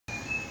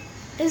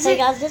Hey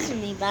guys, this is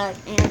me back,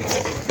 and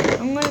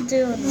I'm gonna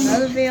do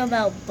another video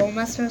about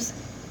Bowmasters.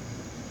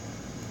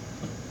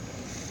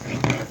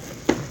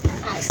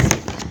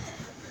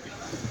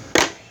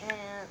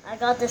 And I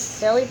got this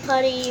silly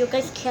putty. You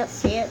guys can't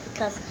see it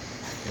because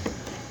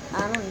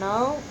I don't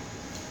know,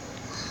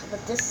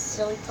 but this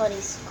silly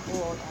putty's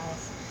cool,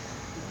 guys.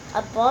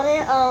 I bought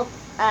it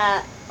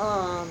at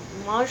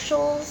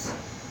Marshall's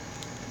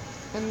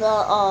in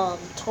the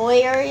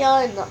toy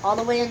area, all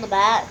the way in the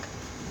back.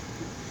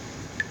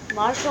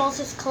 Marshall's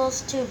is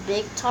close to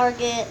Big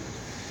Target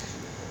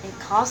and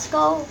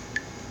Costco.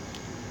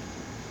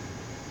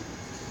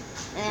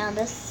 And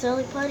this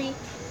silly putty.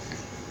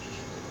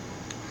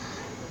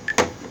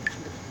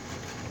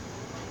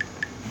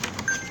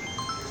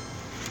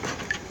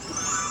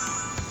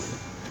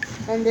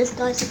 And this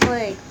guy's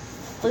playing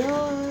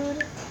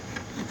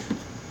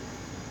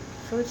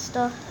food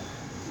stuff.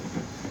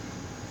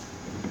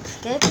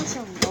 Escape and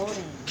some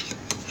loading.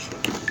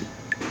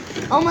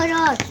 Oh my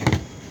god!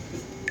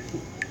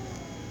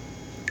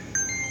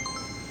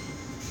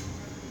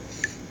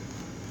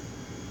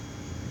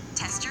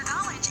 Test your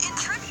knowledge in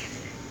trivia.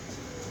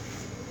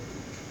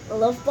 I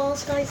love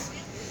balls, guys.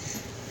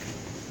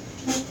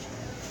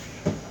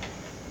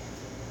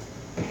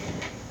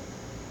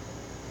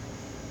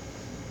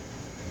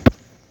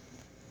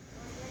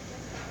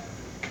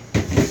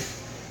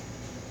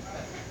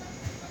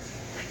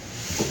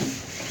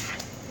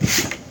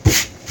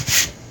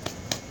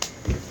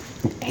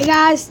 Hey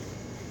guys,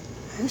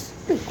 who's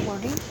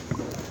recording?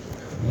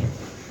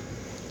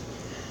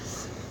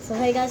 So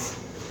hey guys,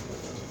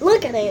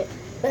 look at it.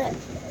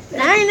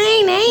 Nine.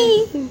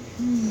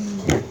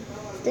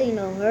 Stay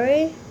no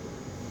hurry.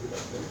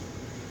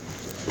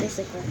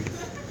 Basically,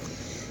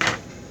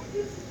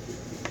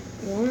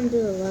 you want to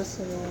do the last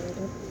of all.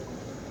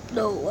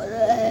 No, what the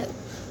heck?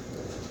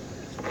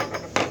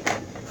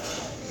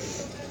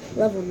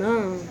 Level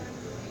 9.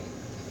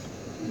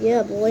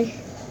 Yeah, boy.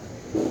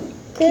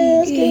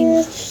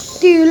 Kiss.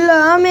 Do you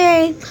love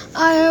me?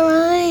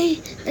 Alright.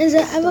 Is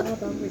it ever?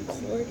 Stop, I'm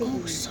recording.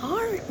 Oh,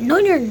 sorry. No,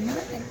 you're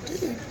not,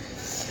 dude.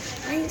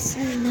 I ain't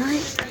saying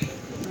that. I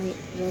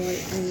am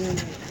recording.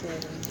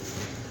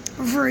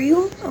 For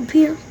you, up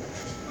here.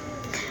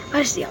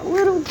 I see a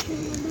little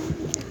Kiki.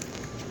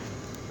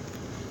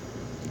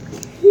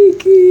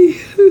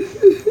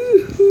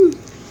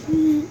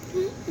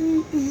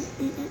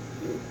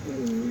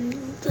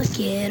 Look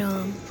at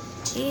him.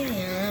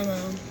 Yeah,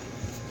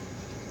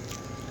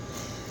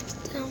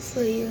 down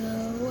for you,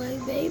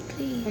 white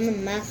baby. I'm the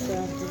master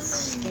of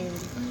this game.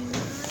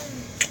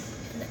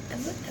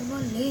 Ever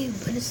leave,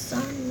 but it's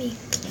on me,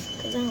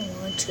 cause I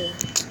don't want to.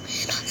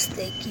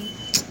 Sticky,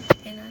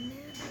 and I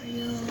never,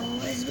 you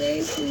always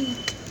baby.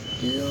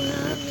 You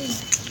love me.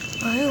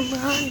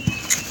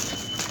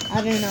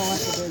 I didn't know what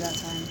to do that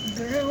time.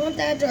 Girl, want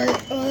that dirt.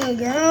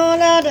 Girl, want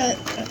that dirt.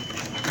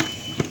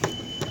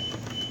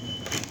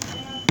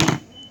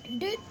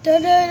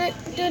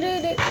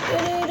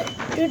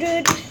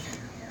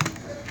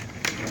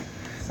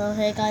 So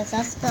hey guys,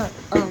 that's the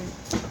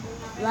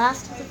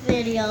last of the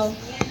video,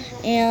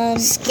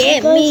 and Skip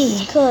you guys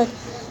me. could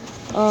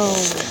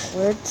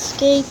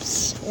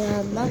wordscapes,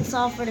 and that's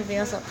all for the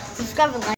video. So subscribe and like.